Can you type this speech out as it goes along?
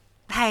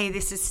Hey,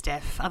 this is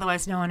Steph,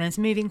 otherwise known as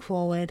Moving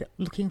Forward,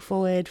 Looking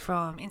Forward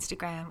from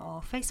Instagram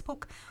or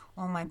Facebook,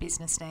 or my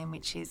business name,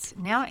 which is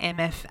now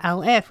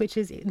MFLF, which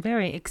is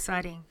very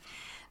exciting.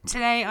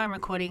 Today I'm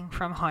recording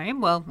from home.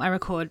 Well, I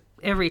record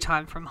every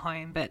time from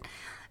home, but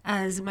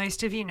as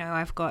most of you know,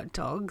 I've got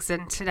dogs,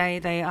 and today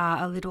they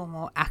are a little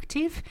more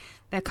active.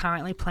 They're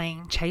currently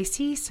playing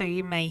chasey, so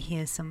you may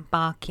hear some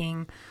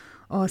barking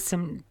or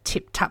some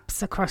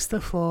tip-taps across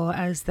the floor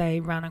as they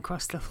run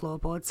across the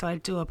floorboard. So I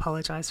do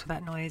apologise for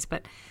that noise,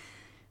 but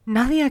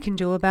nothing I can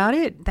do about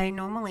it. They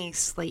normally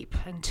sleep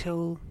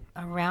until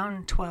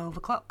around 12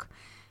 o'clock,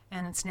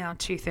 and it's now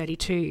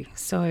 2:32.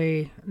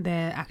 So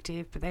they're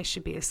active, but they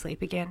should be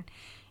asleep again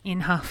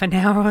in half an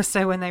hour or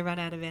so when they run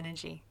out of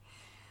energy.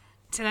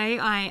 Today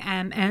I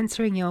am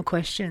answering your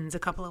questions. A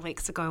couple of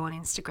weeks ago on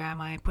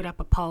Instagram, I put up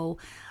a poll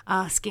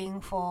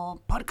asking for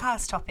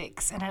podcast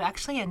topics, and it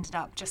actually ended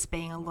up just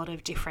being a lot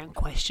of different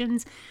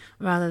questions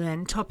rather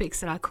than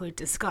topics that I could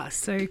discuss.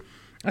 So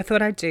I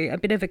thought I'd do a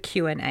bit of a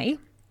Q&A.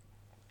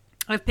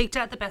 I've picked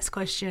out the best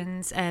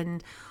questions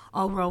and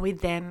I'll roll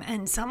with them,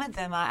 and some of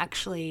them are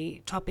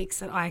actually topics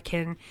that I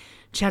can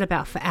chat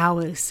about for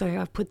hours.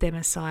 So I've put them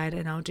aside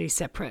and I'll do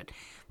separate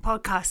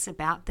podcasts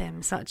about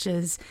them, such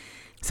as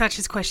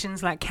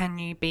questions like, can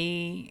you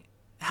be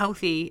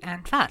healthy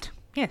and fat?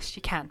 Yes,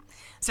 you can.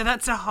 So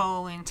that's a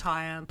whole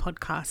entire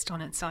podcast on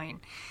its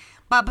own.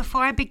 But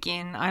before I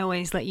begin, I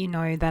always let you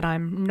know that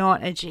I'm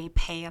not a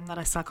GP. I'm not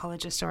a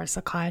psychologist or a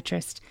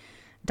psychiatrist,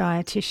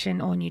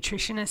 dietitian or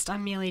nutritionist.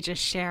 I'm merely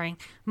just sharing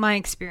my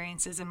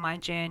experiences and my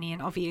journey.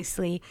 And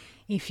obviously,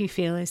 if you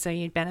feel as though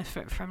you'd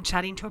benefit from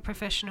chatting to a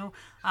professional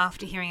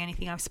after hearing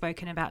anything I've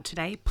spoken about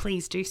today,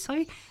 please do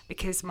so,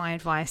 because my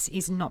advice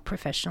is not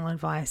professional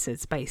advice.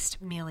 It's based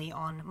merely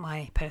on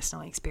my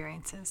personal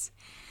experiences.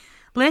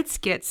 Let's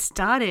get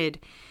started.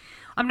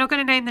 I'm not going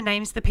to name the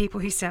names of the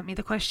people who sent me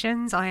the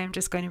questions. I am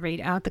just going to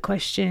read out the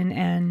question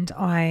and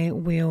I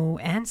will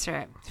answer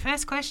it.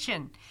 First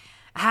question: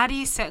 how do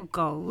you set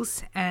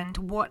goals, and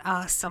what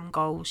are some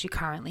goals you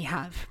currently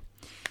have?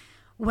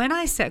 When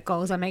I set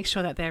goals, I make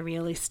sure that they're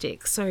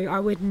realistic. So I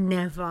would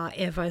never,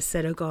 ever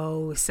set a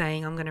goal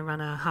saying I'm going to run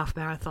a half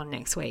marathon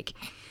next week.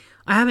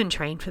 I haven't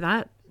trained for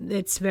that.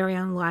 It's very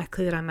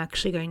unlikely that I'm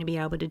actually going to be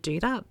able to do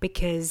that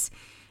because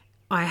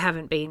I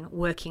haven't been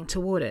working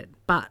toward it,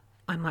 but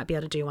I might be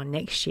able to do one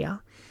next year.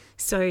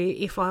 So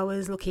if I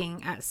was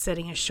looking at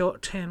setting a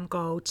short-term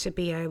goal to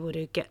be able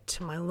to get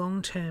to my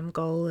long-term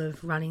goal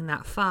of running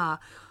that far,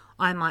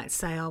 I might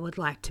say I would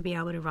like to be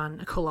able to run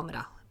 1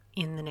 kilometre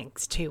in the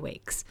next 2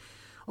 weeks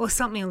or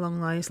something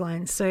along those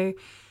lines. So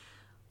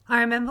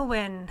I remember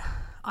when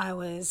I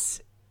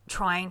was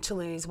trying to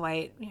lose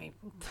weight,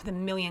 the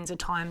millions of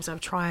times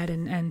I've tried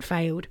and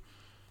failed,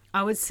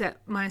 I would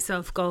set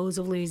myself goals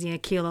of losing 1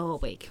 kilo a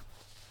week.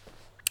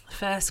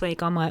 First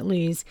week I might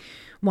lose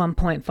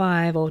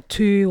 1.5 or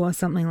 2 or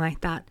something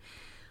like that,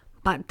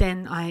 but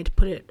then I'd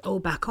put it all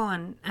back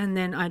on and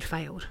then I'd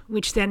failed,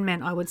 which then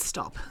meant I would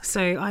stop.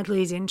 So I'd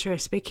lose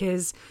interest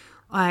because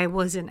I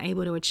wasn't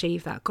able to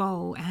achieve that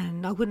goal,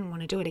 and I wouldn't want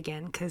to do it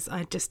again because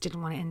I just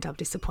didn't want to end up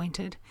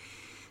disappointed.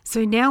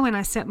 So now when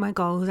I set my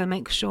goals, I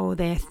make sure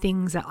they're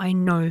things that I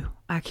know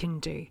I can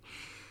do.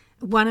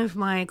 One of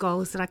my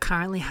goals that I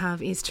currently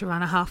have is to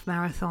run a half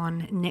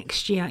marathon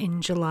next year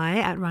in July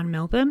at Run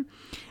Melbourne.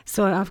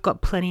 So I've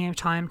got plenty of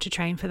time to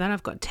train for that.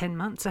 I've got 10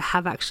 months. I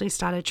have actually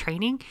started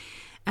training.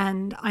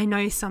 And I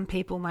know some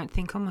people might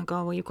think, oh my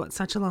God, well, you've got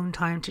such a long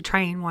time to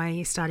train. Why are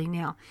you starting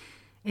now?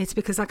 It's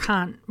because I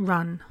can't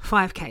run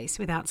 5Ks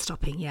without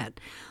stopping yet.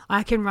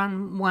 I can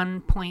run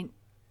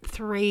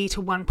 1.3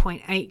 to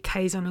 1.8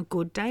 Ks on a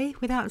good day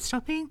without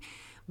stopping,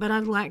 but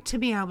I'd like to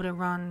be able to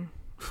run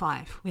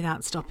 5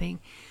 without stopping.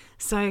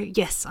 So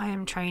yes, I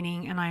am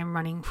training and I am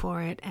running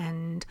for it,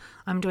 and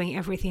I'm doing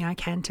everything I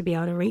can to be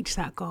able to reach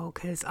that goal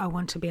because I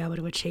want to be able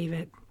to achieve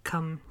it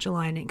come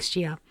July next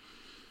year.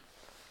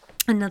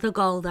 Another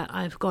goal that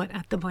I've got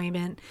at the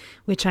moment,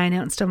 which I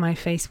announced on my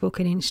Facebook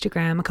and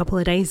Instagram a couple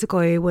of days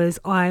ago, was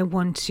I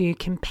want to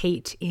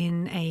compete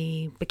in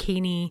a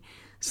bikini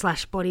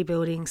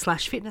 /bodybuilding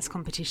 /fitness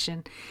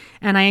competition,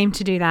 and I aim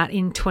to do that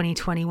in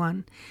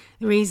 2021.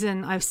 The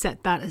reason I've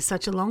set that as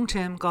such a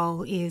long-term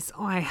goal is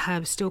I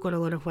have still got a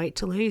lot of weight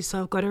to lose.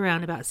 So I've got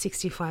around about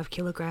 65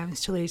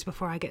 kilograms to lose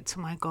before I get to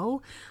my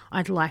goal.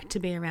 I'd like to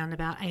be around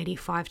about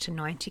 85 to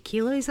 90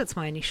 kilos. That's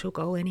my initial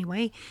goal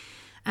anyway.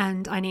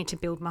 And I need to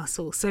build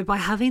muscle. So by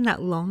having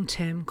that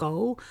long-term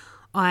goal,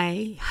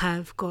 I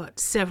have got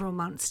several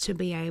months to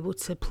be able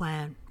to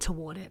plan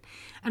toward it.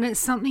 And it's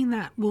something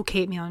that will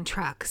keep me on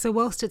track. So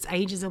whilst it's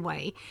ages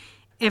away,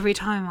 every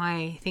time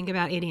I think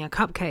about eating a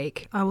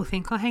cupcake, I will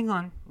think, oh, hang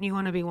on, you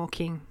want to be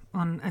walking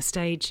on a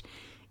stage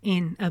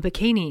in a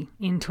bikini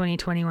in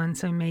 2021,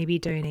 so maybe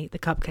don't eat the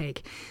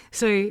cupcake.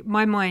 So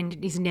my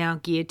mind is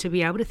now geared to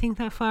be able to think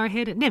that far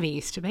ahead. It never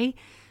used to be,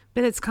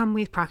 but it's come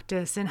with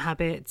practice and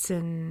habits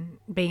and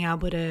being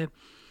able to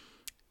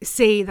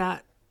see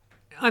that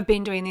I've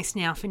been doing this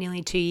now for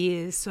nearly 2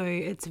 years, so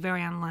it's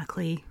very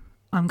unlikely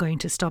I'm going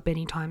to stop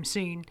anytime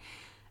soon.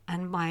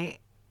 And by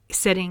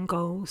setting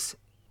goals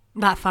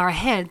that far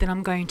ahead, then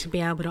I'm going to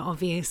be able to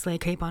obviously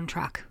keep on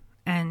track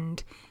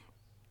and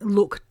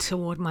look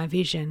toward my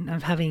vision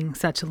of having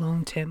such a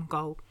long-term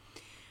goal.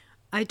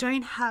 I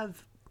don't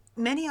have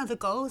many other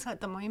goals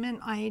at the moment.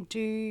 I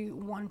do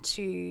want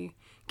to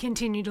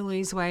continue to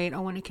lose weight. I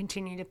want to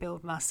continue to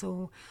build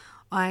muscle.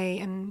 I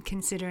am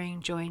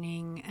considering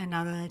joining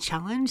another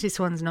challenge. This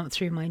one's not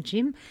through my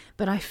gym,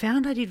 but I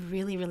found I did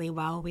really, really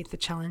well with the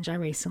challenge I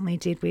recently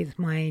did with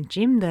my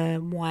gym, the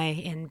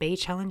YNB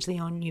challenge, the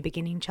On New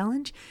Beginning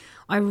challenge.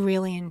 I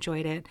really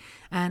enjoyed it,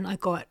 and I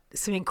got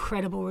some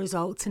incredible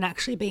results, and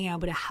actually being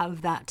able to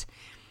have that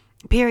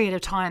period of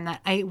time,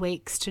 that 8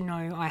 weeks, to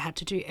know I had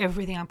to do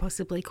everything I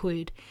possibly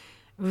could,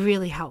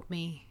 really helped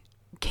me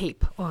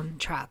keep on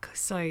track.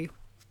 So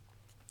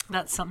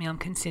that's something I'm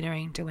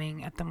considering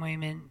doing at the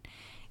moment,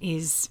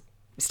 is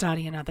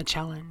starting another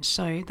challenge.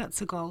 So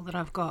that's a goal that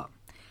I've got.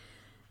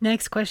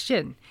 Next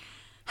question.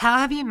 How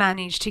have you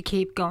managed to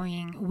keep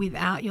going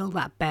without your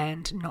lap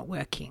band not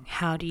working?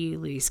 How do you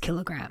lose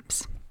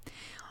kilograms?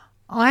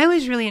 I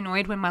was really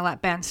annoyed when my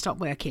lap band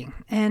stopped working,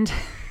 and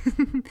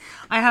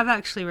I have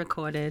actually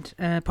recorded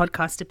a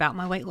podcast about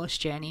my weight loss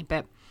journey,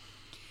 but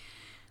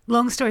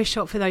long story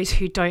short, for those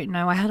who don't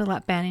know, I had a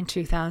lap band in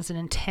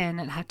 2010.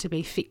 It had to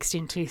be fixed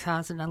in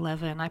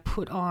 2011. I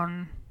put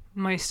on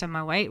most of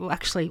my weight, well,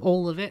 actually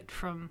all of it,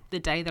 from the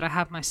day that I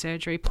had my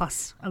surgery,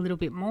 plus a little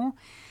bit more.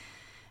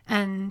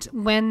 And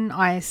when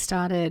I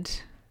started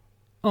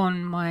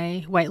on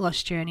my weight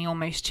loss journey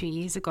almost 2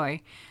 years ago,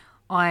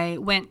 I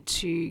went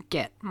to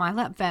get my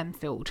lap band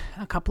filled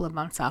a couple of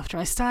months after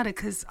I started,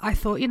 because I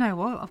thought, you know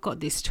what, I've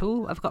got this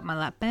tool, I've got my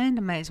lap band,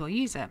 I may as well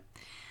use it.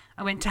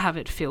 I went to have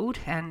it filled,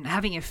 and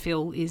having it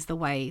fill is the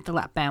way the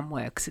lap band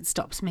works. It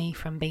stops me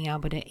from being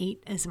able to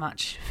eat as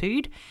much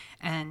food,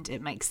 and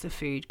it makes the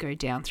food go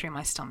down through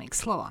my stomach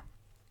slower.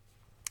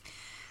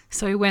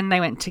 So when they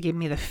went to give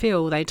me the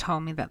fill, they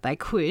told me that they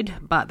could,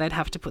 but they'd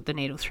have to put the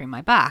needle through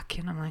my back.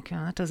 And I'm like,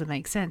 oh, that doesn't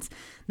make sense.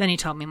 Then he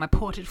told me my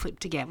port had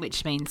flipped again,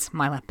 which means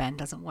my lap band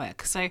doesn't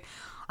work. So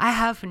I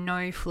have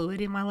no fluid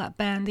in my lap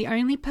band. The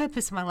only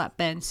purpose my lap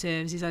band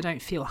serves is I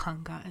don't feel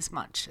hunger as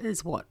much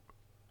as what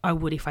I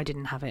would if I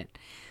didn't have it.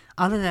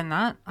 Other than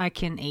that, I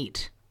can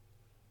eat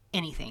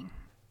anything,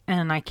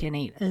 and I can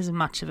eat as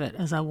much of it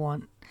as I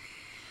want.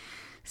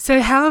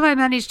 So how have I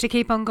managed to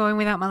keep on going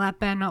without my lap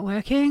band not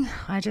working?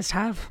 I just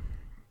have.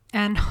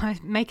 And I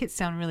make it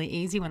sound really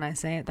easy when I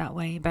say it that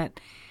way, but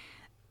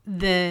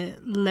the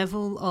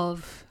level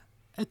of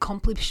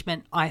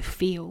accomplishment I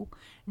feel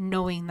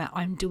knowing that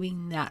I'm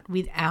doing that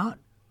without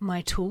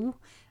my tool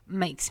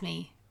makes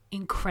me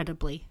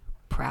incredibly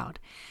proud,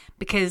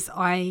 because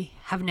I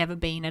have never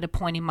been at a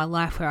point in my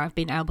life where I've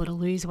been able to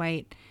lose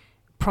weight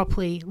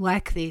properly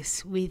like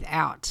this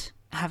without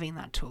having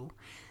that tool.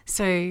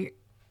 So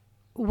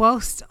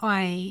whilst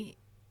I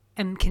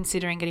am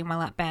considering getting my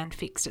lap band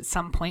fixed at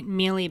some point,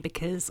 merely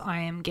because I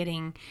am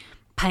getting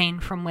pain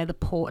from where the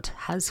port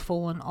has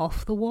fallen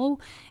off the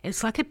wall,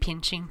 it's like a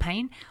pinching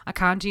pain. I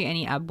can't do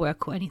any ab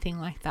work or anything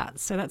like that.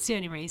 So that's the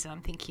only reason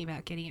I'm thinking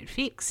about getting it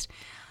fixed.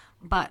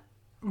 But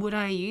would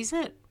I use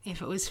it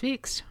if it was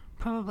fixed?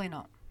 Probably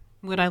not.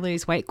 Would I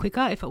lose weight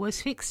quicker if it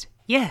was fixed?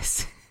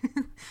 Yes.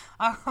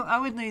 I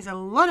would lose a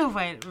lot of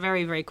weight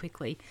very, very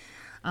quickly.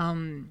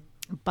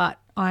 But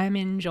I'm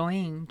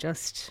enjoying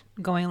just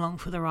going along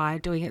for the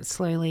ride, doing it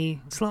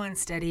slowly, slow and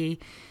steady.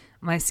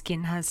 My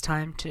skin has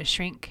time to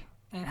shrink.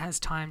 It has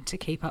time to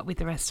keep up with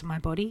the rest of my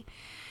body.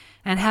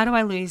 And how do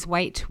I lose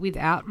weight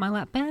without my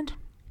lap band?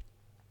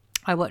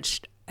 I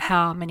watched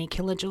how many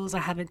kilojoules I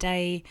have a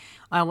day.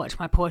 I watch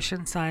my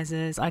portion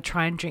sizes. I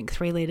try and drink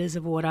 3 liters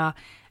of water,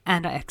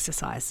 and I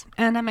exercise,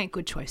 and I make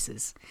good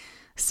choices.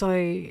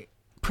 So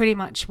pretty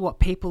much what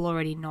people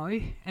already know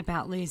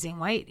about losing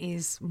weight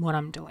is what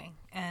I'm doing.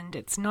 And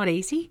it's not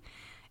easy.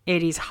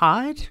 It is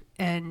hard,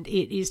 and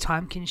it is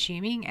time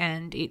consuming,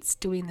 and it's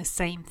doing the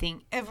same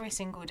thing every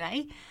single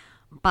day.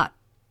 But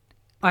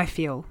I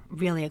feel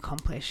really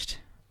accomplished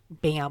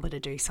being able to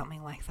do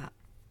something like that.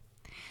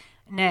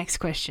 Next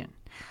question.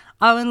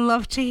 I would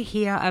love to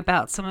hear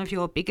about some of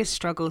your biggest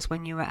struggles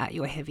when you were at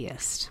your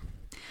heaviest.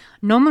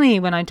 Normally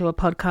when I do a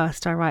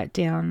podcast, I write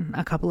down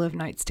a couple of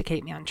notes to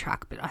keep me on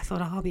track, but I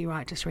thought, I'll be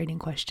right just reading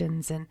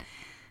questions, and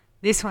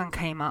this one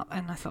came up,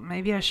 and I thought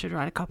maybe I should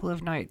write a couple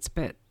of notes,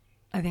 but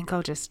I think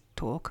I'll just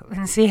talk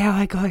and see how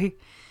I go.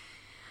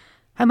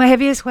 At my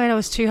heaviest weight, I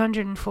was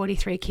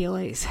 243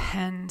 kilos,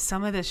 and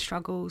some of the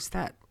struggles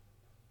that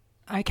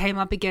I came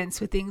up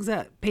against were things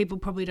that people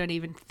probably don't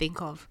even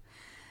think of.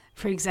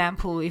 For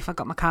example, if I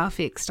got my car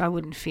fixed, I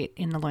wouldn't fit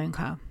in the loan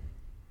car.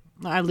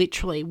 I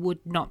literally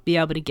would not be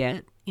able to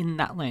get in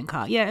that loan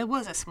car. Yeah, it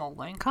was a small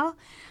loan car,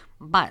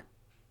 but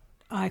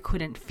I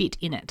couldn't fit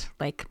in it.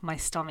 Like, my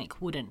stomach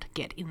wouldn't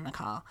get in the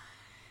car.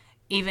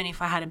 Even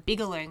if I had a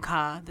bigger loan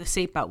car, the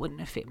seatbelt wouldn't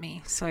have fit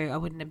me, so I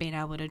wouldn't have been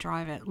able to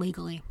drive it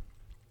legally.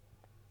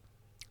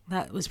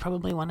 That was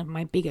probably one of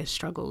my biggest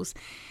struggles.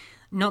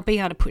 Not being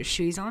able to put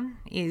shoes on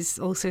is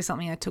also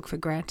something I took for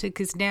granted,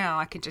 because now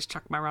I can just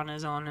chuck my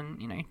runners on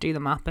and, do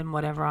them up, and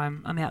whatever,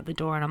 I'm out the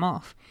door and I'm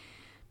off.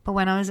 But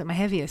when I was at my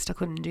heaviest, I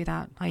couldn't do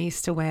that. I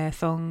used to wear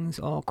thongs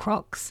or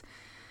Crocs,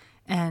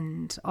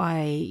 and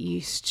I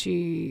used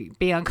to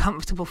be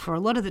uncomfortable for a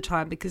lot of the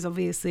time because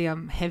obviously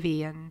I'm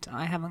heavy and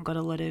I haven't got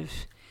a lot of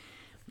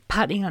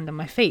padding under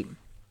my feet.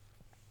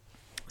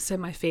 So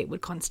my feet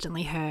would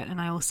constantly hurt,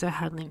 and I also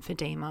had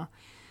lymphedema.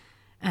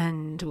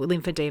 And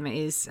lymphedema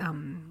is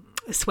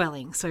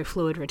swelling, so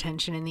fluid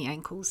retention in the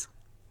ankles.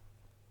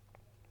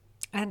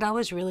 And I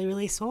was really,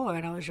 really sore,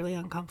 and I was really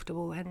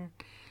uncomfortable, and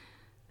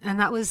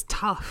that was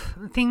tough.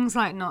 Things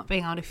like not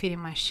being able to fit in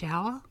my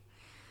shower.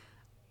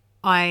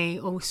 I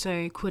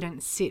also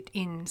couldn't sit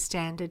in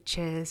standard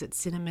chairs at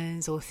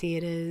cinemas or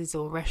theatres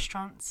or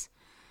restaurants.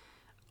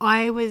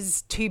 I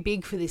was too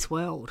big for this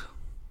world.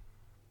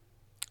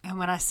 And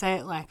when I say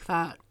it like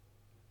that,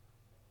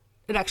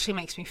 it actually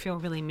makes me feel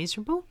really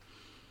miserable,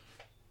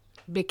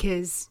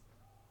 because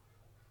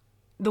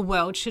the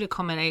world should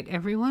accommodate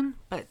everyone,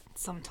 but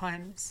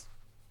sometimes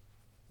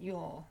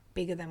you're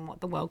bigger than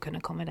what the world can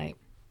accommodate.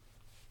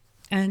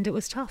 And it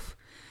was tough.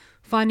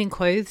 Finding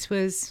clothes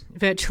was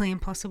virtually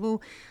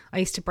impossible. I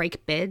used to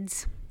break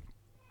beds.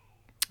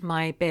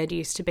 My bed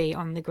used to be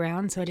on the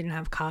ground, so I didn't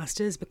have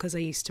casters because I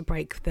used to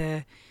break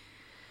the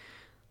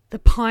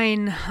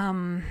pine,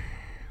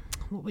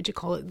 what would you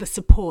call it, the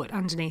support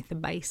underneath the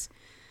base.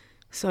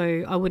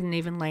 So I wouldn't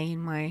even lay in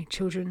my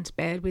children's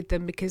bed with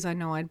them because I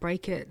know I'd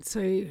break it.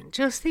 So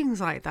just things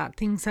like that,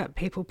 things that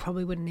people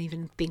probably wouldn't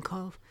even think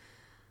of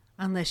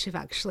unless you've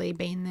actually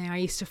been there. I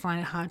used to find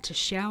it hard to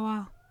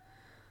shower.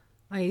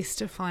 I used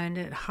to find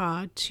it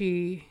hard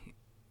to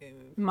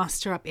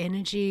muster up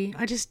energy.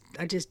 I just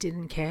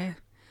didn't care.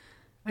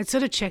 I'd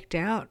sort of checked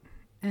out.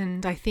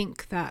 And I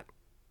think that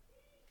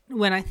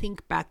when I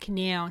think back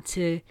now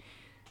to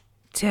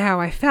how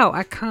I felt,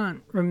 I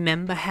can't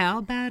remember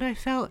how bad I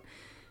felt,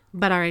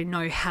 but I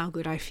know how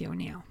good I feel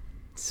now.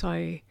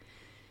 So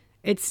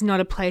it's not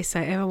a place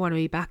I ever want to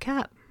be back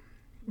at,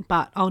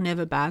 but I'll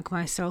never bag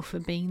myself for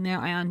being there.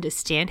 I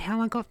understand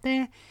how I got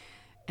there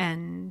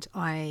and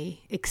I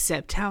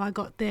accept how I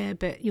got there,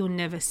 but you'll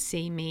never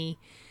see me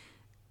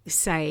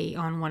say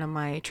on one of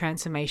my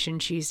Transformation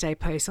Tuesday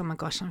posts, oh my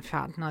gosh, I'm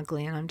fat and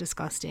ugly and I'm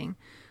disgusting.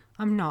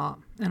 I'm not,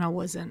 and I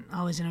wasn't.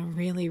 I was in a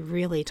really,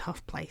 really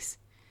tough place.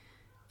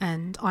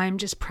 And I'm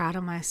just proud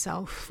of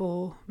myself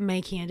for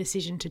making a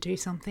decision to do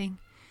something.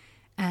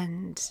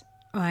 And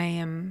I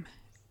am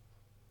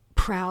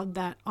proud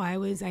that I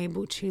was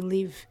able to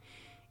live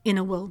in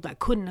a world that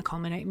couldn't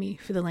accommodate me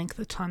for the length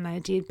of time that I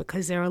did,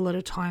 because there are a lot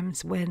of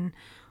times when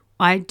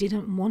I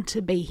didn't want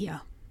to be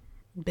here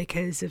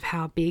because of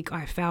how big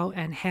I felt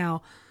and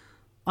how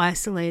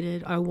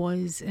isolated I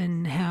was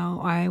and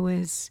how I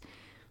was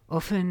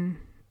often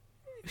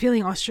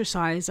feeling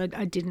ostracized.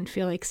 I didn't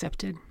feel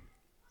accepted.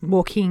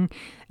 Walking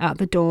out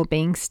the door,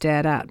 being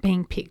stared at,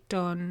 being picked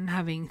on,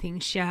 having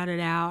things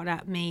shouted out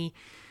at me,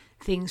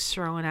 things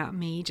thrown at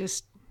me,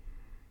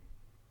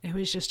 it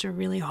was just a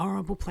really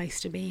horrible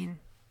place to be in.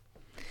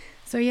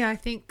 So yeah, I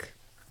think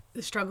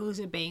the struggles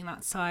of being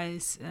that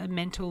size are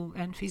mental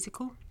and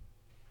physical.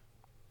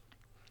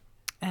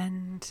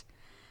 And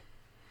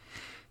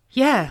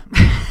yeah,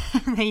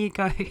 there you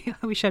go. I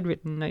wish I'd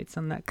written notes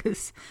on that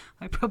because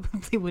I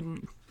probably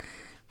wouldn't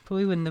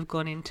have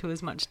gone into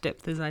as much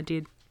depth as I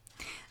did.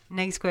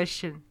 Next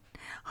question.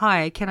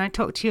 Hi, can I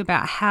talk to you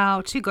about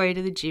how to go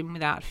to the gym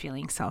without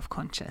feeling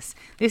self-conscious?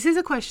 This is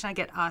a question I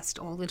get asked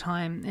all the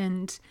time,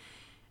 and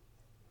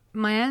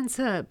my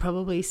answer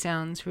probably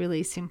sounds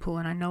really simple,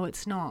 and I know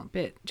it's not,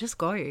 but just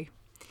go.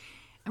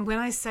 And when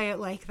I say it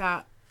like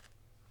that,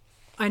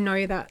 I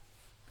know that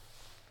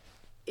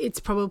it's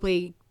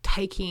probably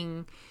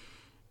taking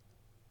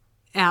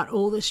out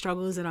all the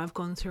struggles that I've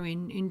gone through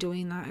in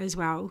doing that as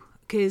well,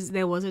 because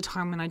there was a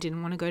time when I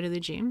didn't want to go to the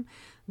gym.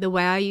 The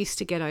way I used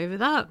to get over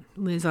that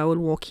was I would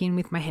walk in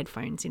with my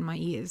headphones in my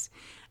ears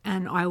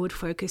and I would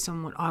focus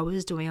on what I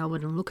was doing. I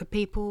wouldn't look at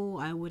people.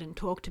 I wouldn't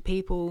talk to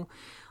people.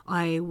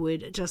 I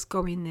would just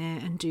go in there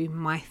and do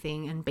my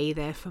thing and be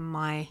there for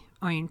my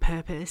own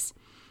purpose.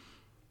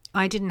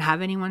 I didn't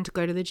have anyone to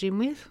go to the gym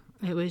with.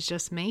 It was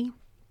just me.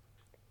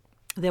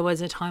 There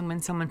was a time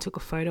when someone took a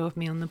photo of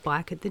me on the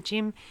bike at the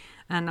gym,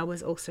 and I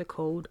was also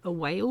called a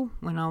whale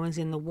when I was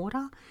in the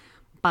water.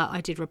 But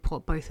I did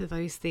report both of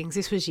those things.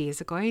 This was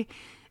years ago,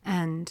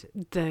 and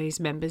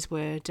those members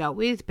were dealt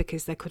with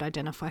because they could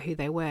identify who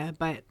they were.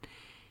 But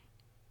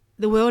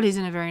the world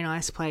isn't a very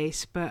nice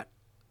place, but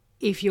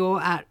if you're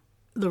at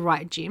the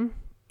right gym,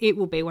 it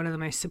will be one of the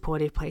most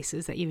supportive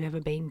places that you've ever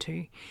been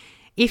to.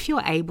 If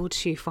you're able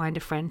to find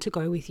a friend to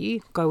go with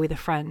you, go with a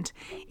friend.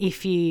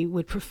 If you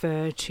would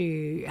prefer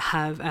to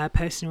have a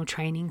personal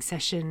training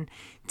session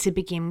to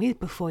begin with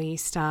before you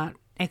start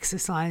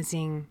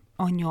exercising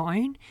on your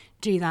own,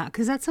 do that,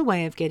 because that's a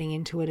way of getting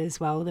into it as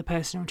well. The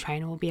personal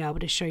trainer will be able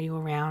to show you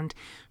around,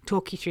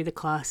 talk you through the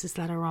classes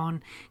that are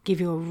on,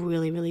 give you a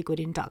really, really good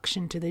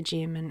induction to the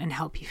gym and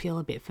help you feel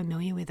a bit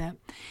familiar with it.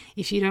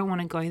 If you don't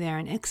want to go there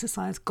and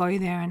exercise, go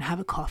there and have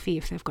a coffee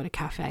if they've got a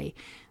cafe.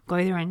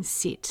 Go there and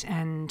sit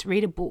and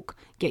read a book,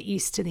 get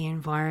used to the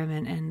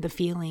environment and the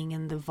feeling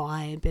and the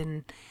vibe.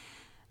 And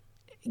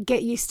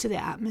get used to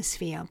the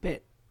atmosphere.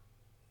 But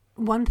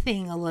one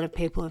thing a lot of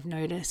people have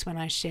noticed when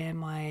I share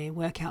my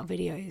workout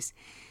videos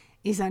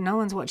is that no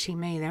one's watching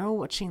me. They're all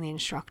watching the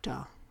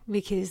instructor,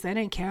 because they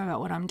don't care about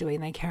what I'm doing.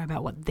 They care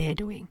about what they're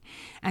doing.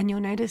 And you'll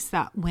notice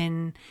that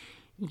when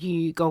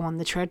you go on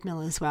the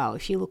treadmill as well,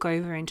 if you look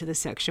over into the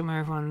section where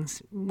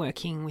everyone's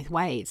working with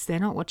weights, they're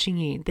not watching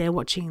you. They're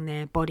watching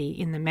their body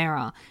in the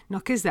mirror,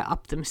 not because they're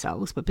up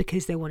themselves, but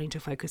because they're wanting to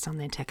focus on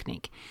their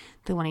technique.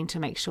 They're wanting to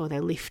make sure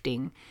they're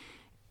lifting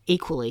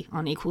equally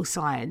on equal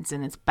sides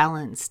and it's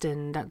balanced,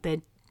 and that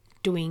they're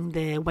doing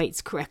their weights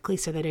correctly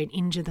so they don't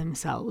injure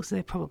themselves.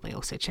 They're probably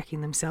also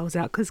checking themselves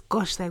out, because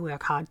gosh, they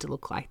work hard to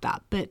look like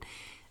that. But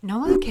no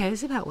one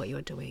cares about what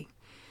you're doing.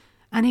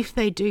 And if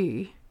they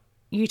do,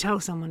 you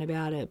tell someone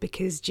about it,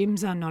 because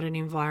gyms are not an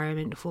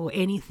environment for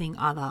anything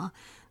other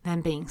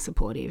than being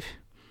supportive.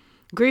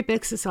 Group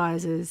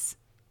exercise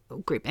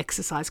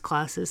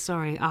classes,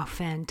 are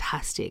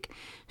fantastic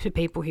for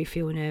people who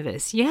feel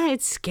nervous. Yeah,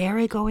 it's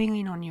scary going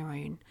in on your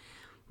own,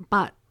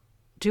 but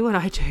do what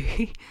I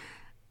do.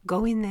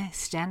 Go in there,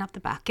 stand up the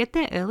back, get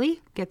there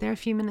early, get there a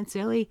few minutes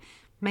early,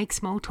 make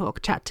small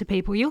talk, chat to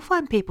people. You'll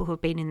find people who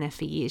have been in there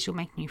for years. You'll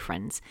make new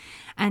friends,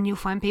 and you'll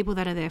find people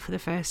that are there for the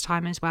first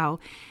time as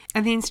well.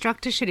 And the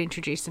instructor should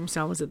introduce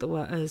themselves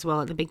as well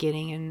at the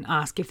beginning and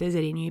ask if there's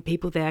any new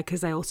people there,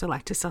 because they also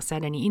like to suss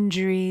out any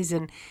injuries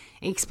and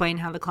explain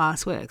how the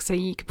class works. So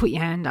you can put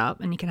your hand up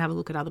and you can have a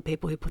look at other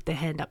people who put their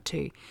hand up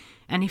too.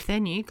 And if they're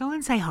new, go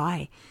and say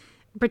hi.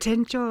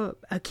 Pretend you're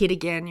a kid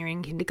again, you're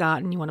in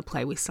kindergarten, you want to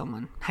play with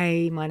someone.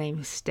 Hey, my name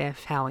is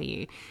Steph, how are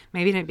you?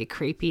 Maybe don't be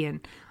creepy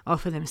and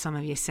offer them some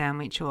of your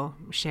sandwich or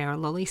share a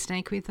lolly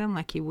snake with them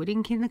like you would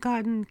in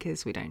kindergarten,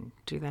 because we don't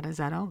do that as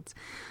adults.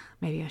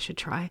 Maybe I should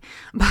try.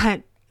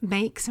 But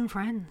make some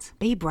friends.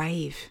 Be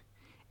brave.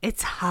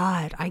 It's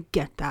hard. I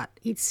get that.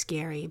 It's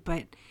scary,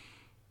 but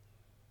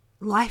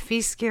life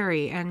is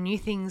scary and new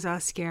things are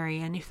scary.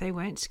 And if they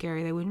weren't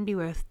scary, they wouldn't be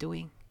worth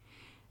doing.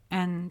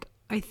 And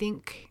I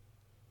think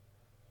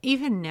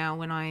even now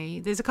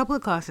there's a couple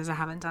of classes I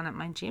haven't done at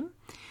my gym,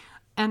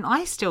 and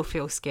I still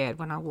feel scared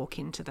when I walk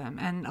into them.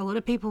 And a lot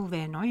of people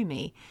there know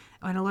me,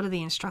 and a lot of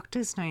the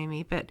instructors know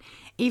me, but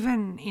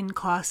even in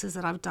classes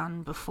that I've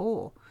done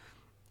before,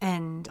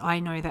 and I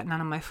know that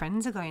none of my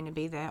friends are going to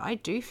be there, I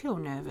do feel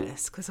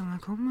nervous, because I'm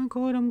like, oh my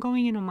God, I'm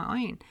going in on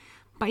my own.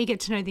 But you get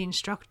to know the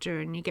instructor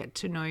and you get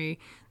to know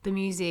the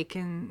music,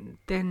 and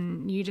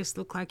then you just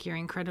look like you're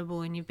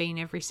incredible and you've been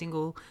every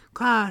single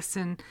class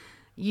and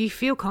you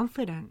feel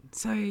confident.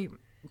 So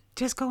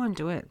just go and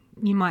do it.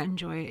 You might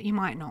enjoy it, you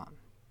might not,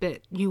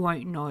 but you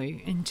won't know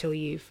until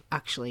you've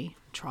actually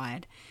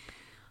tried.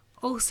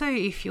 Also,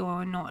 if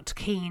you're not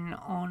keen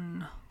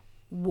on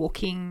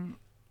walking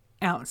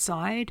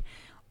outside,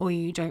 or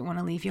you don't want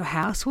to leave your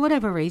house for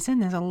whatever reason,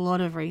 there's a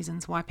lot of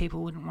reasons why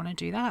people wouldn't want to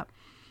do that.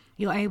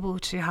 You're able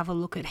to have a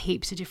look at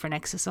heaps of different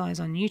exercise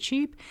on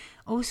YouTube.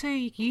 Also,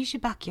 use your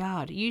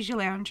backyard, use your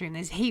lounge room.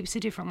 There's heaps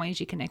of different ways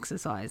you can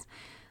exercise.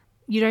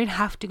 You don't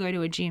have to go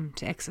to a gym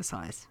to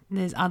exercise.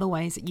 There's other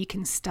ways that you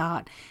can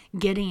start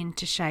getting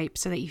into shape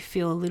so that you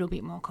feel a little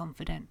bit more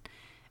confident.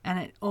 And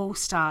it all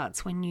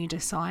starts when you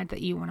decide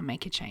that you want to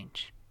make a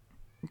change.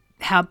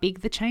 How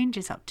big the change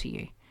is up to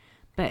you.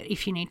 But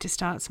if you need to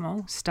start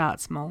small,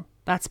 start small.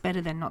 That's better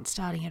than not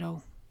starting at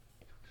all.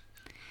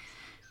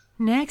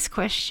 Next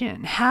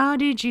question. How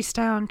did you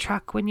stay on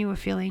track when you were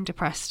feeling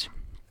depressed?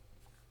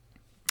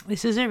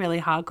 This is a really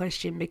hard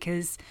question,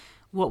 because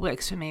what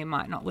works for me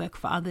might not work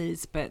for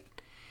others, but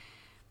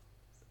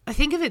I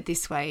think of it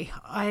this way.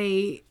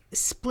 I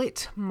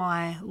split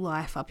my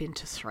life up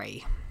into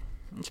 3.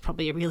 It's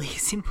probably a really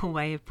simple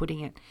way of putting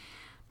it.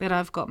 But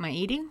I've got my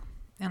eating,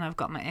 and I've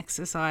got my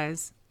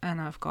exercise,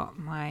 and I've got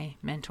my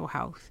mental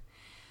health.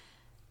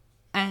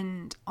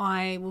 And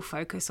I will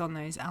focus on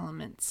those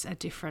elements at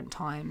different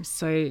times.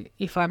 So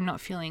if I'm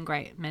not feeling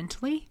great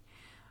mentally,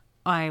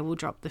 I will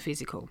drop the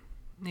physical.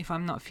 If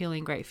I'm not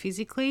feeling great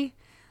physically,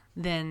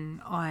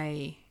 then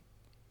I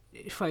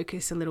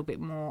focus a little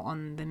bit more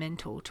on the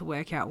mental to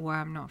work out why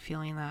I'm not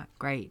feeling that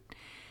great.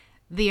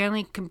 The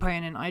only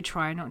component I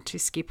try not to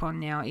skip on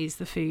now is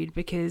the food,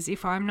 because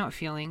if I'm not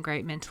feeling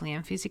great mentally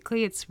and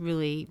physically, it's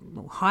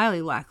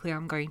highly likely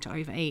I'm going to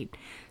overeat.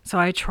 So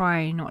I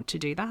try not to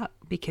do that,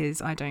 because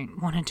I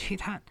don't want to do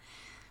that.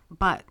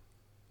 But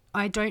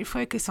I don't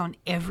focus on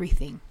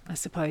everything, I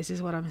suppose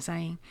is what I'm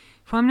saying.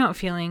 If I'm not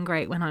feeling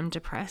great when I'm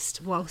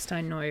depressed, whilst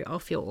I know I'll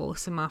feel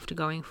awesome after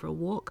going for a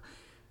walk,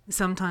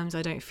 sometimes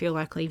I don't feel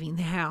like leaving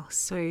the house.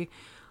 So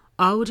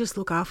I will just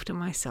look after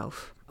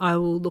myself. I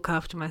will look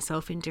after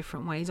myself in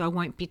different ways. I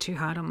won't be too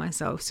hard on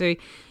myself. So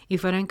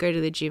if I don't go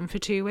to the gym for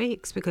 2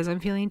 weeks because I'm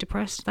feeling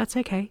depressed, that's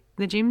okay.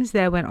 The gym's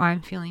there when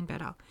I'm feeling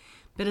better.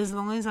 But as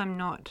long as I'm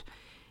not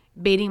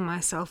beating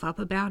myself up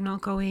about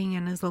not going,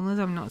 and as long as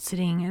I'm not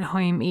sitting at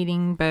home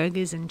eating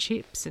burgers and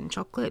chips and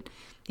chocolate,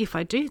 if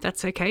I do,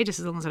 that's okay, just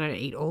as long as I don't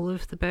eat all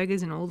of the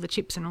burgers and all the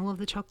chips and all of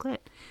the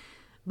chocolate.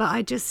 But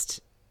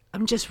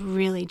I'm just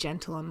really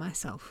gentle on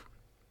myself.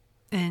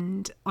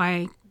 And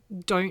I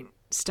don't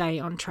stay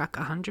on track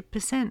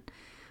 100%.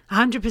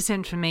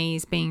 100% for me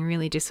is being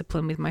really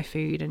disciplined with my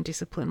food and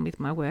disciplined with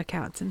my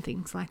workouts and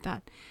things like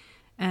that.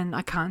 And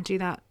I can't do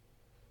that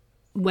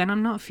when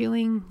I'm not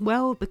feeling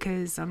well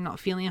because I'm not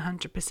feeling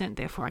 100%,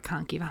 therefore I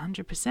can't give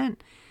 100%.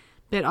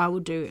 But I will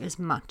do as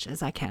much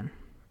as I can.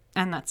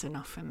 And that's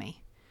enough for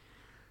me.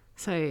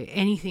 So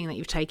anything that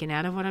you've taken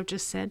out of what I've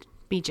just said,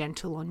 be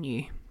gentle on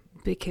you,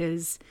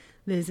 because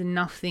there's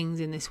enough things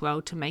in this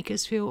world to make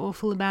us feel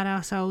awful about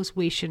ourselves.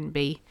 We shouldn't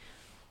be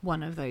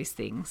one of those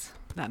things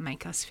that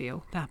make us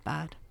feel that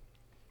bad.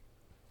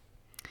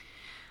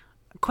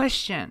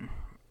 Question: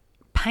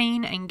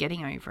 pain and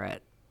getting over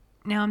it.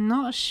 Now, I'm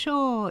not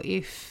sure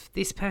if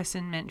this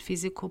person meant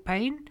physical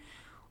pain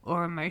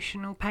or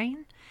emotional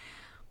pain,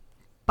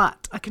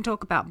 but I can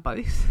talk about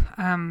both.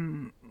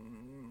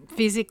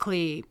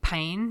 Physically,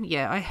 pain,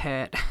 yeah, I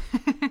hurt.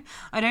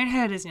 I don't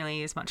hurt as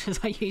nearly as much as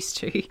I used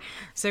to.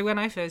 So when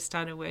I first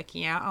started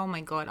working out, oh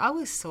my God, I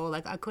was sore.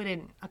 Like I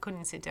couldn't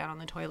sit down on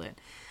the toilet.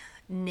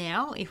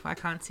 Now, if I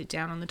can't sit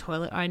down on the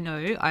toilet, I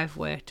know I've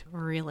worked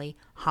really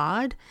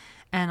hard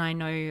and I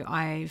know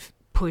I've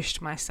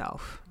pushed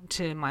myself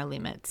to my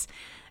limits.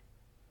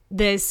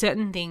 There's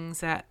certain things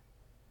that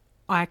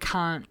I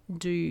can't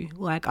do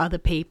like other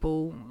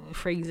people.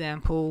 For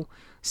example,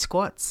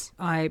 squats.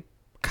 I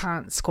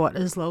can't squat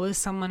as low as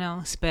someone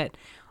else, but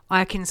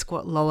I can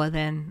squat lower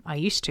than I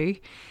used to.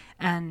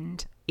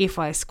 And if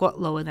I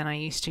squat lower than I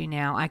used to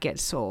now, I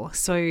get sore.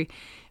 So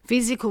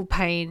physical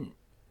pain,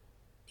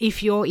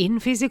 if you're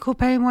in physical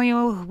pain while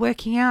you're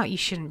working out, you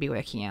shouldn't be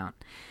working out.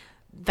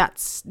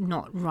 That's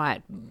not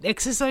right.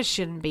 Exercise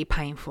shouldn't be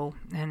painful.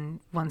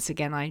 And once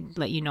again, I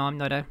let you know I'm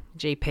not a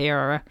GP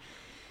or a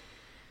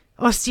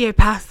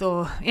osteopath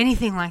or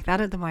anything like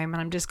that at the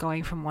moment. I'm just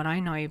going from what I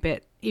know.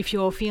 But if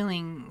you're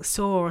feeling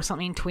sore or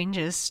something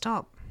twinges,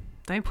 stop.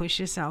 Don't push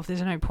yourself.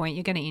 There's no point.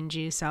 You're going to injure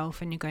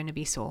yourself and you're going to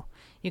be sore.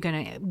 You're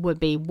going to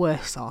be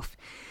worse off.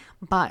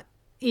 But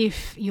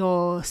if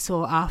you're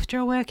sore after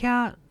a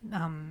workout,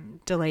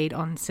 delayed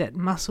onset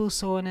muscle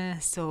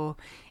soreness, or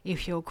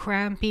if you're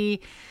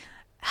crampy,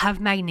 have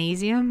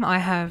magnesium. I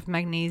have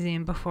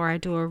magnesium before I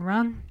do a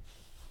run,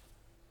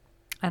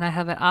 and I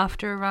have it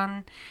after a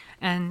run,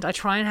 and I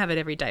try and have it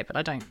every day, but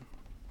I don't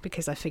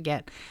because I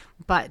forget.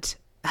 But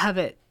have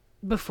it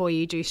before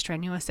you do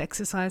strenuous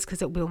exercise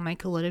because it will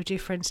make a lot of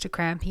difference to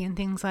crampy and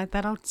things like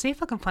that. I'll see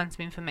if I can find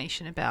some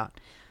information about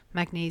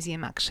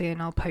magnesium actually,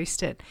 and I'll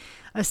post it.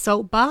 A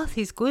salt bath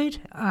is good.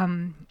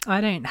 I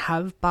don't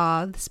have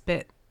baths,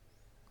 but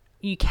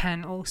you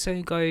can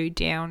also go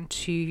down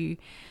to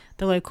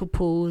the local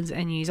pools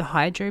and use a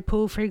hydro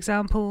pool, for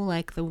example,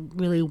 like the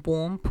really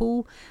warm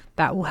pool.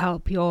 That will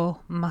help your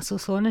muscle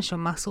soreness, your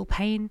muscle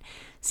pain.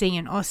 Seeing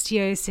an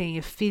osteo, seeing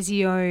a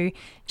physio,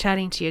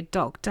 chatting to your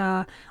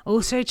doctor,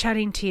 also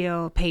chatting to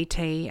your PT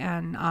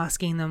and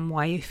asking them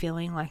why you're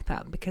feeling like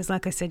that, because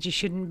like I said, you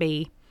shouldn't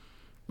be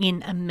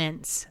in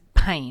immense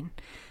pain.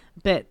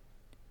 But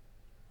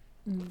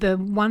the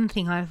one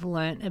thing I've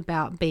learnt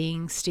about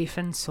being stiff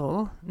and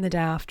sore the day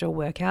after a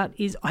workout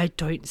is I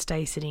don't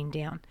stay sitting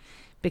down,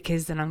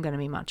 because then I'm going to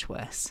be much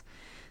worse.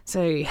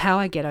 So how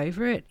I get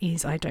over it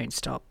is I don't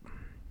stop.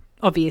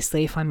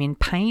 Obviously, if I'm in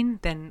pain,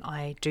 then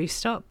I do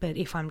stop. But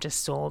if I'm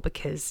just sore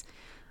because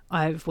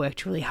I've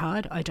worked really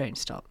hard, I don't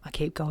stop. I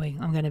keep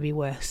going. I'm going to be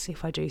worse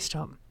if I do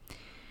stop.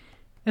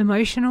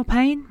 Emotional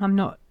pain, I'm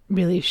not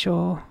really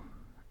sure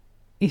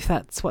if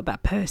that's what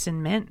that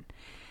person meant.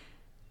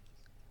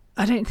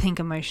 I don't think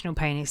emotional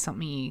pain is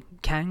something you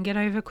can get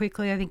over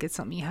quickly. I think it's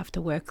something you have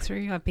to work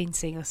through. I've been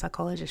seeing a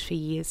psychologist for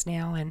years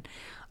now, and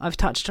I've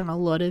touched on a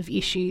lot of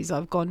issues.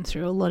 I've gone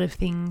through a lot of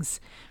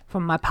things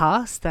from my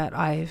past that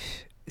I've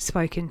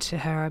spoken to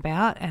her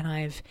about and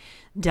I've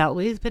dealt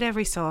with, but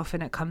every so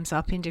often it comes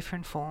up in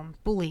different form.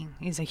 Bullying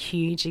is a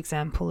huge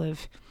example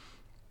of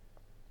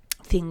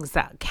things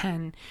that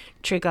can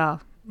trigger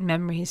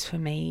memories for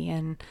me,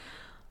 and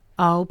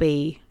I'll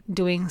be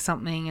doing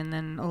something and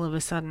then all of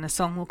a sudden a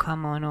song will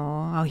come on,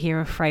 or I'll hear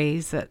a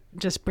phrase that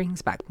just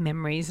brings back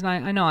memories. And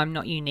I know I'm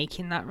not unique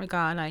in that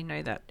regard. I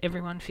know that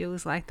everyone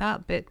feels like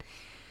that, but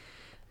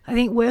I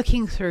think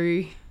working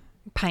through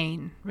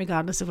pain,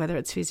 regardless of whether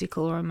it's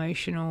physical or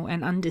emotional,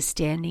 and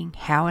understanding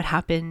how it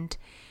happened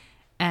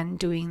and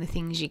doing the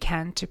things you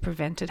can to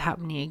prevent it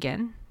happening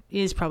again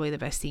is probably the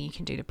best thing you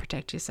can do to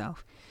protect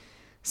yourself.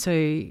 So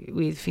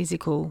with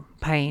physical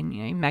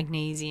pain,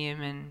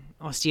 magnesium and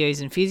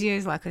osteos and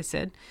physios, like I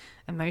said.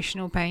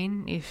 Emotional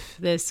pain, if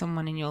there's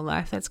someone in your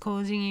life that's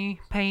causing you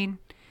pain,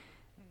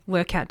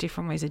 work out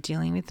different ways of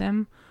dealing with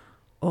them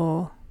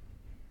or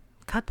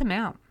cut them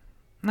out.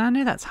 Now, I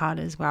know that's hard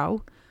as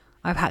well.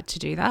 I've had to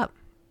do that.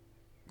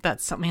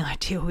 That's something I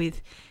deal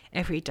with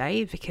every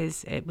day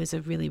because it was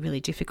a really,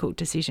 really difficult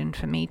decision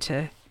for me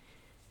to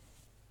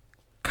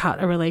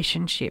cut a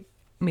relationship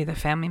with a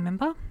family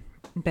member.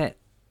 But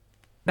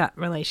that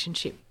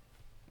relationship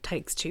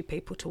takes two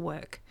people to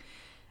work.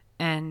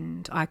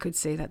 And I could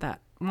see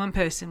that one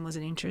person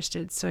wasn't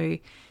interested. So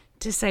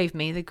to save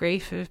me the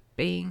grief of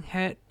being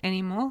hurt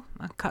anymore,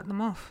 I cut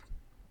them off.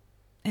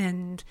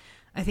 And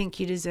I think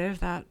you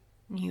deserve that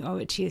You owe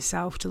it to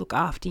yourself to look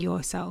after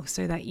yourself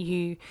so that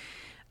you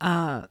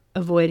are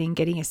avoiding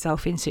getting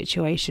yourself in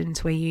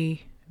situations where you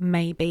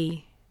may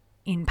be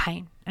in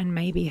pain and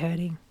may be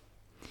hurting.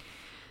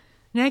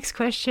 Next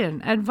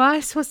question.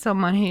 Advice for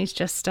someone who's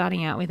just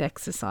starting out with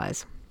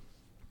exercise.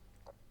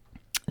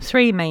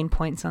 3 main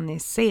points on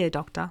this. See a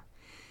doctor.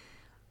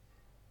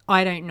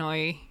 I don't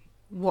know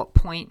what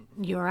point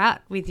you're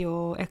at with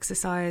your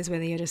exercise,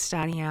 whether you're just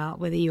starting out,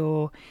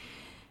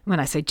 when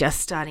I say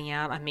just starting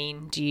out, I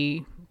mean, do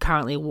you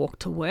currently walk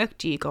to work?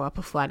 Do you go up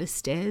a flight of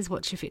stairs?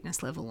 What's your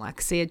fitness level like?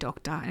 See a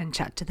doctor and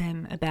chat to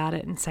them about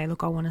it and say,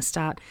 look, I want to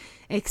start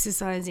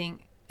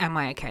exercising. Am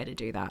I okay to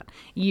do that?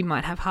 You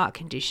might have heart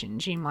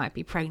conditions. You might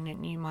be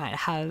pregnant. You might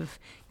have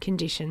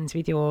conditions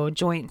with your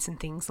joints and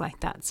things like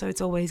that. So it's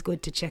always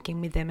good to check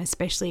in with them,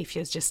 especially if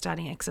you're just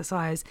starting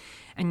exercise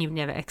and you've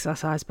never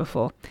exercised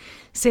before.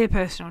 See a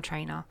personal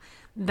trainer.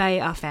 They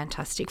are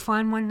fantastic.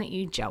 Find one that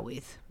you gel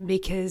with,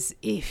 because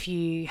if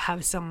you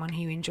have someone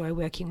who you enjoy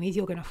working with,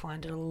 you're going to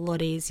find it a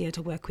lot easier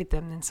to work with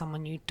them than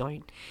someone you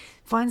don't.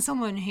 Find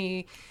someone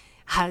who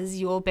has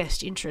your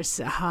best interests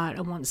at heart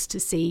and wants to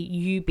see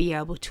you be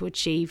able to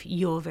achieve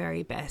your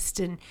very best,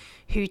 and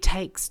who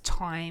takes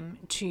time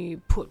to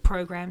put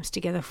programs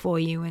together for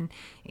you, and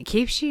it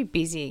keeps you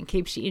busy and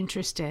keeps you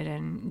interested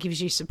and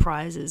gives you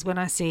surprises. When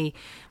I see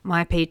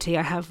my PT,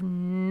 I have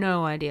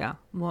no idea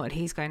what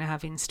he's going to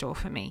have in store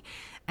for me,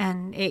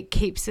 and it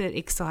keeps it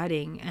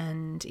exciting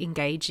and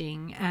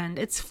engaging, and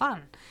it's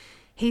fun.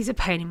 He's a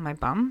pain in my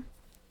bum.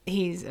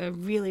 He's a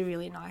really,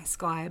 really nice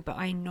guy, but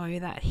I know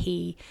that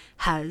he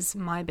has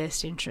my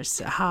best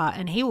interests at heart,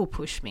 and he will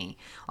push me.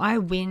 I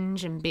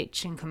whinge and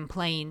bitch and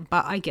complain,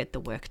 but I get the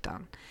work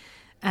done,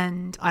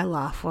 and I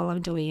laugh while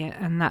I'm doing it,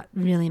 and that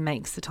really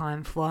makes the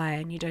time fly,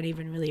 and you don't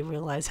even really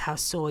realize how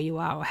sore you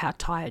are or how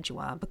tired you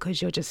are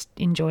because you're just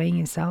enjoying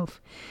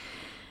yourself.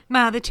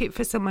 My other tip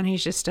for someone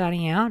who's just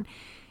starting out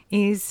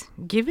is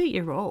give it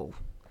your all.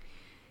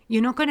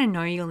 You're not going to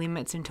know your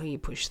limits until you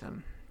push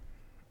them.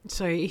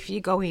 So if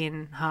you go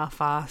in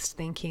half-assed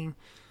thinking,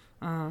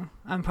 I'm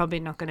probably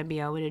not going to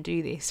be able to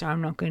do this, or I'm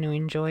not going to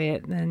enjoy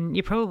it, then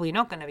you're probably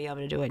not going to be able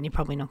to do it, and you're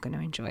probably not going to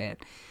enjoy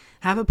it.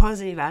 Have a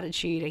positive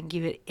attitude and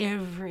give it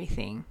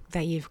everything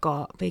that you've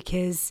got,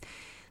 because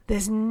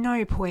there's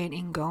no point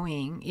in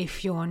going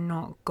if you're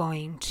not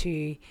going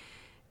to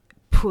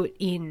put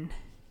in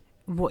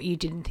what you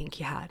didn't think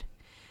you had.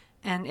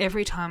 And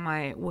every time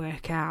I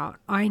work out,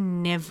 I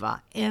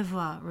never,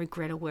 ever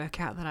regret a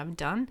workout that I've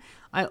done.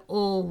 I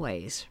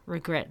always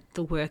regret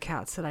the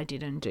workouts that I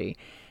didn't do.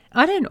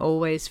 I don't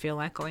always feel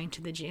like going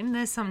to the gym.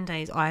 There's some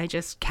days I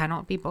just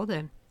cannot be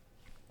bothered.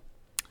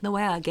 The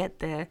way I get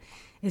there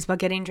is by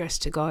getting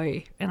dressed to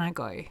go, and I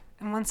go.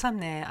 And once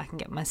I'm there, I can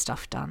get my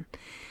stuff done.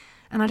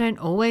 And I don't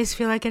always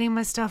feel like getting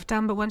my stuff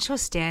done, but once you're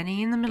standing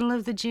in the middle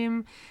of the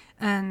gym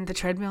and the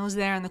treadmill's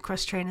there and the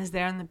cross trainer's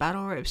there and the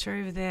battle ropes are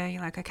over there,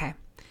 you're like, okay,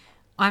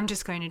 I'm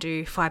just going to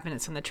do 5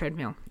 minutes on the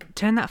treadmill.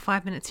 Turn that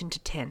 5 minutes into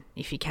 10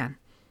 if you can.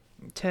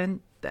 Turn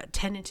that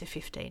 10 into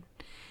 15.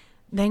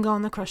 Then go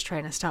on the cross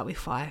trainer, start with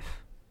 5.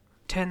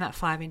 Turn that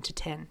 5 into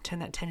 10. Turn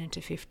that 10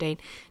 into 15.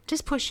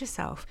 Just push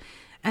yourself.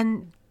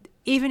 And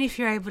even if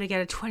you're able to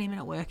get a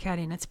 20-minute workout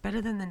in, it's better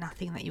than the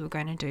nothing that you were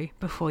going to do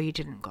before you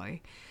didn't go.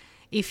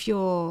 If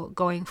you're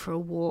going for a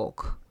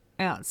walk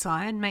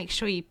outside, make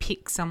sure you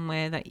pick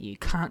somewhere that you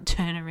can't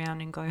turn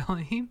around and go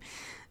home.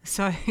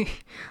 So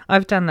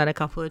I've done that a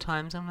couple of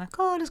times. I'm like,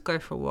 I'll just go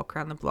for a walk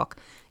around the block.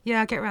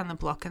 Yeah, I get around the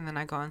block and then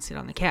I go and sit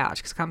on the couch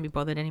because I can't be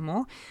bothered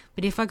anymore.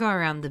 But if I go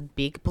around the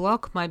big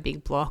block, my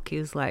big block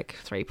is like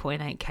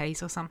 3.8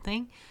 Ks or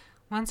something.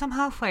 Once I'm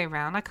halfway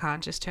around, I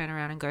can't just turn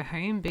around and go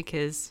home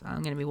because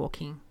I'm going to be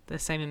walking the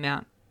same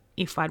amount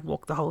if I'd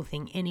walk the whole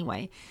thing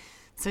anyway.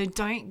 So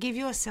don't give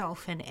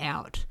yourself an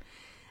out.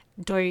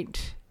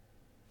 Don't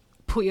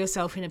put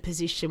yourself in a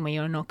position where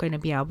you're not going to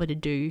be able to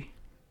do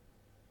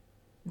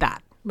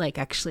that. Like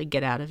actually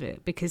get out of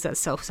it, because that's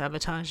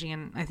self-sabotaging,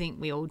 and I think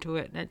we all do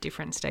it at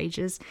different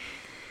stages.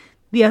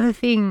 The other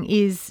thing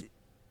is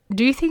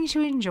do things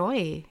you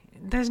enjoy.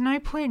 There's no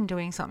point in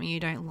doing something you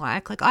don't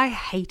like. Like I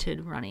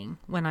hated running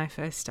when I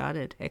first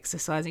started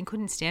exercising,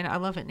 couldn't stand it. I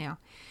love it now.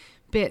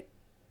 But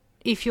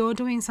if you're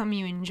doing something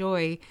you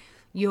enjoy,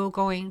 you're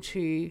going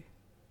to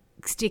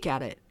stick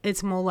at it.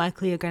 It's more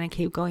likely you're going to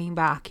keep going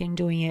back and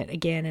doing it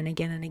again and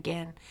again and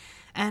again.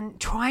 And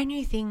try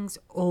new things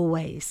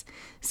always.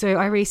 So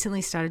I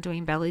recently started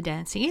doing belly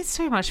dancing. It's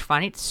so much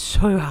fun. It's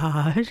so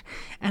hard.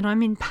 And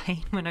I'm in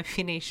pain when I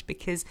finish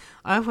because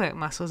I've worked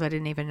muscles I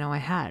didn't even know I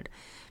had.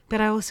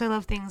 But I also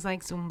love things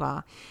like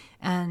Zumba,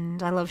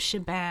 and I love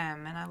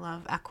Shabam, and I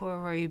love aqua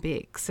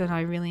aerobics, and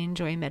I really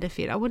enjoy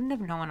MetaFit. I wouldn't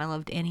have known I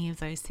loved any of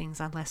those things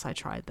unless I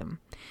tried them.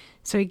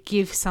 So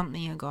give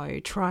something a go.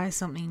 Try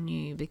something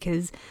new,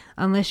 because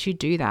unless you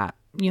do that,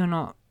 you're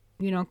not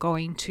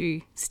going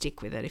to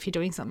stick with it. If you're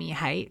doing something you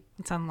hate,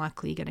 it's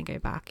unlikely you're going to go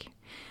back.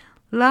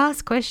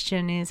 Last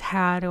question is,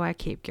 how do I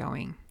keep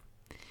going?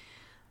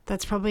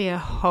 That's probably a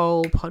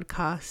whole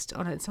podcast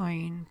on its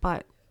own,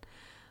 but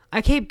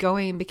I keep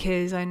going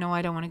because I know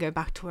I don't want to go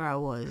back to where I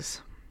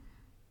was.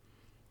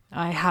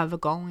 I have a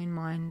goal in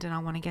mind and I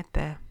want to get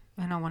there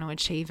and I want to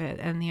achieve it.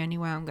 And the only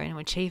way I'm going to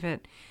achieve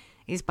it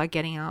is by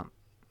getting up,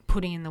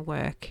 putting in the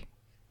work,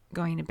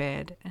 going to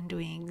bed and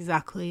doing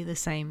exactly the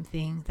same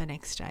thing the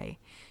next day.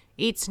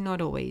 It's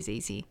not always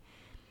easy.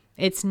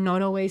 It's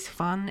not always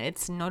fun.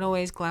 It's not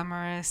always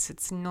glamorous.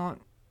 It's not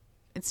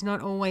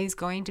always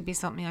going to be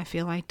something I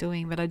feel like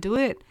doing, but I do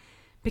it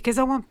because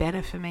I want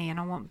better for me and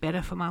I want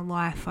better for my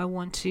life. I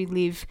want to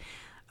live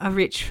a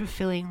rich,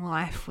 fulfilling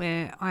life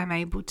where I'm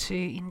able to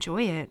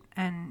enjoy it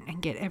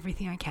and get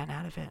everything I can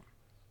out of it.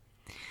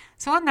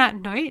 So on that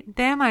note,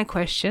 they're my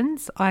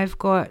questions. I've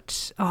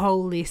got a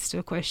whole list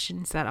of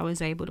questions that I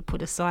was able to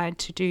put aside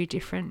to do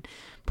different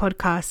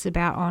podcasts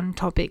about on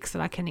topics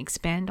that I can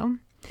expand on.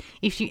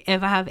 If you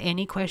ever have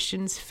any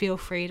questions, feel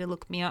free to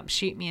look me up,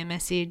 shoot me a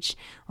message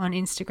on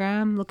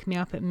Instagram, look me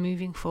up at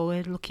Moving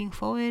Forward, Looking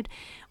Forward,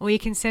 or you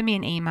can send me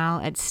an email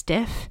at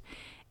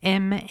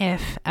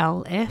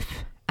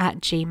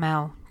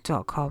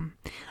stephmflf@gmail.com.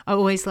 I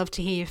always love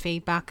to hear your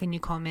feedback and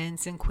your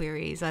comments and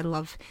queries. I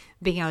love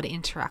being able to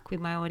interact with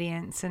my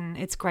audience, and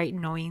it's great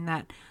knowing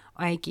that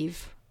I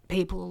give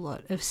people a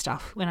lot of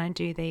stuff when I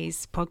do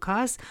these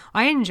podcasts.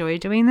 I enjoy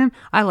doing them.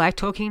 I like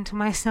talking to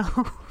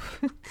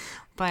myself,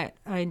 but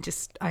I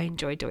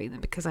enjoy doing them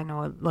because I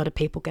know a lot of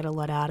people get a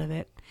lot out of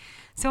it.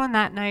 So on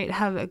that note,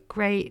 have a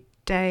great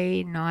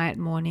day, night,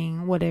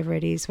 morning, whatever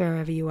it is,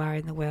 wherever you are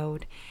in the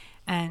world,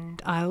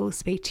 and I will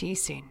speak to you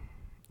soon.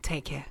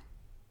 Take care.